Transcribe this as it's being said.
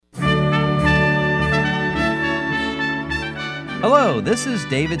Hello, this is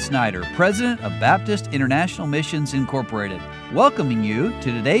David Snyder, President of Baptist International Missions Incorporated, welcoming you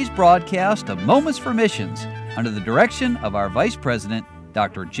to today's broadcast of Moments for Missions under the direction of our Vice President,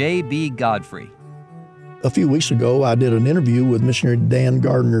 Dr. J.B. Godfrey. A few weeks ago, I did an interview with missionary Dan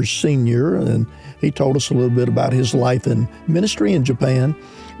Gardner Sr., and he told us a little bit about his life in ministry in Japan.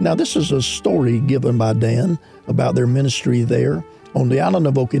 Now, this is a story given by Dan about their ministry there on the island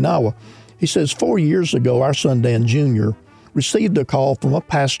of Okinawa. He says, 4 years ago, our son Dan Jr. received a call from a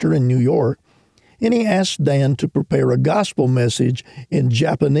pastor in New York, and he asked Dan to prepare a gospel message in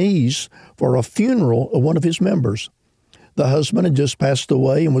Japanese for a funeral of one of his members. The husband had just passed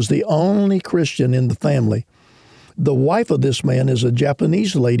away and was the only Christian in the family. The wife of this man is a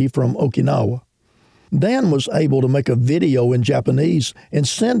Japanese lady from Okinawa. Dan was able to make a video in Japanese and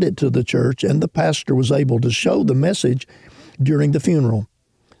send it to the church, and the pastor was able to show the message during the funeral.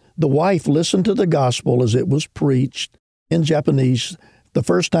 The wife listened to the gospel as it was preached in Japanese the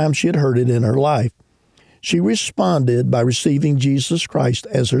first time she had heard it in her life. She responded by receiving Jesus Christ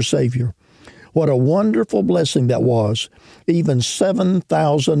as her Savior. What a wonderful blessing that was. Even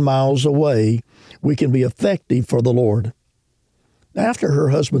 7,000 miles away, we can be effective for the Lord. After her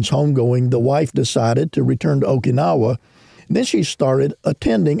husband's homegoing, the wife decided to return to Okinawa. Then she started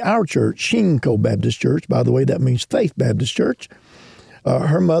attending our church, Shinko Baptist Church. By the way, that means Faith Baptist Church.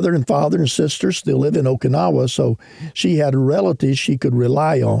 Her mother and father and sister still live in Okinawa, so she had relatives she could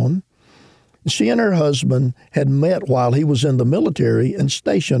rely on. She and her husband had met while he was in the military and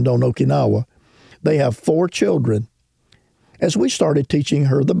stationed on Okinawa. They have 4 children. As we started teaching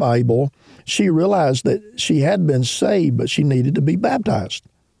her the Bible, she realized that she had been saved, but she needed to be baptized.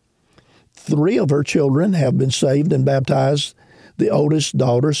 3 of her children have been saved and baptized. The oldest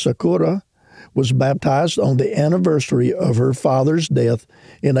daughter, Sakura, was baptized on the anniversary of her father's death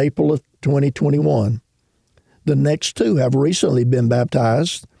in April of 2021. The next 2 have recently been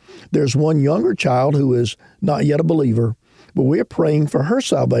baptized. There's one younger child who is not yet a believer, but we're praying for her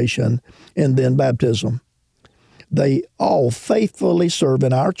salvation and then baptism. They all faithfully serve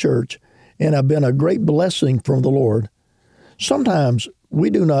in our church and have been a great blessing from the Lord. Sometimes we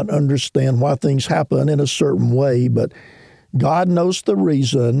do not understand why things happen in a certain way, but God knows the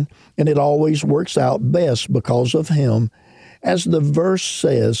reason, and it always works out best because of Him. As the verse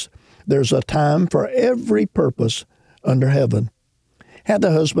says, there's a time for every purpose under heaven. Had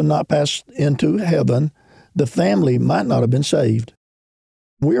the husband not passed into heaven, the family might not have been saved.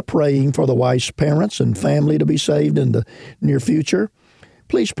 We're praying for the wife's parents and family to be saved in the near future.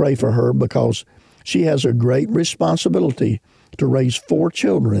 Please pray for her because she has a great responsibility to raise 4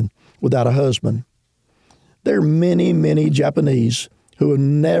 children without a husband. There are many, many Japanese who have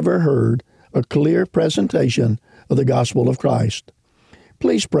never heard a clear presentation of the gospel of Christ.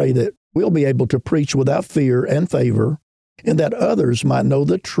 Please pray that we'll be able to preach without fear and favor, and that others might know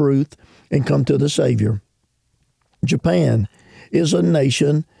the truth and come to the Savior. Japan is a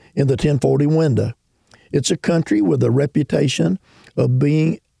nation in the 1040 window. It's a country with a reputation of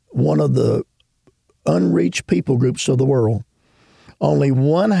being one of the unreached people groups of the world. Only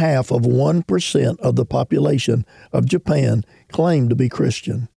 0.5% of the population of Japan claim to be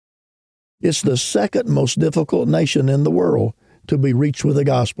Christian. It's the second most difficult nation in the world to be reached with the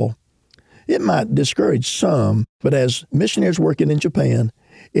gospel. It might discourage some, but as missionaries working in Japan,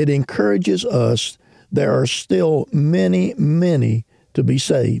 it encourages us. There are still many, many to be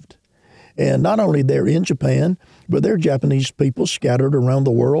saved. And not only they're in Japan, but there are Japanese people scattered around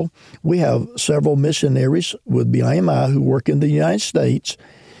the world. We have several missionaries with BIMI who work in the United States,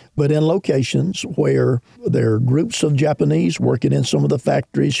 but in locations where there are groups of Japanese working in some of the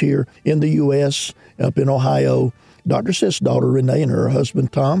factories here in the U.S., up in Ohio. Dr. Sith's daughter, Renee, and her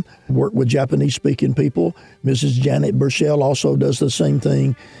husband, Tom, work with Japanese-speaking people. Mrs. Janet Burchell also does the same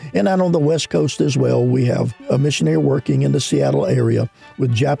thing. And out on the West Coast as well, we have a missionary working in the Seattle area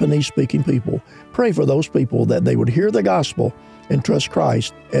with Japanese-speaking people. Pray for those people that they would hear the gospel and trust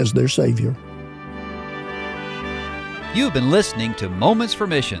Christ as their Savior. You've been listening to Moments for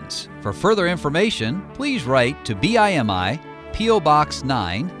Missions. For further information, please write to BIMI, P.O. Box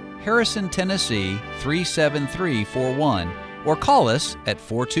 9, Harrison, Tennessee 37341, or call us at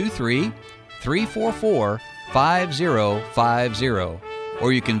 423-344-5050,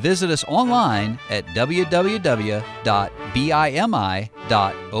 or you can visit us online at www.bimi.org.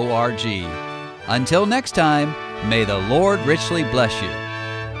 Until next time, may the Lord richly bless you.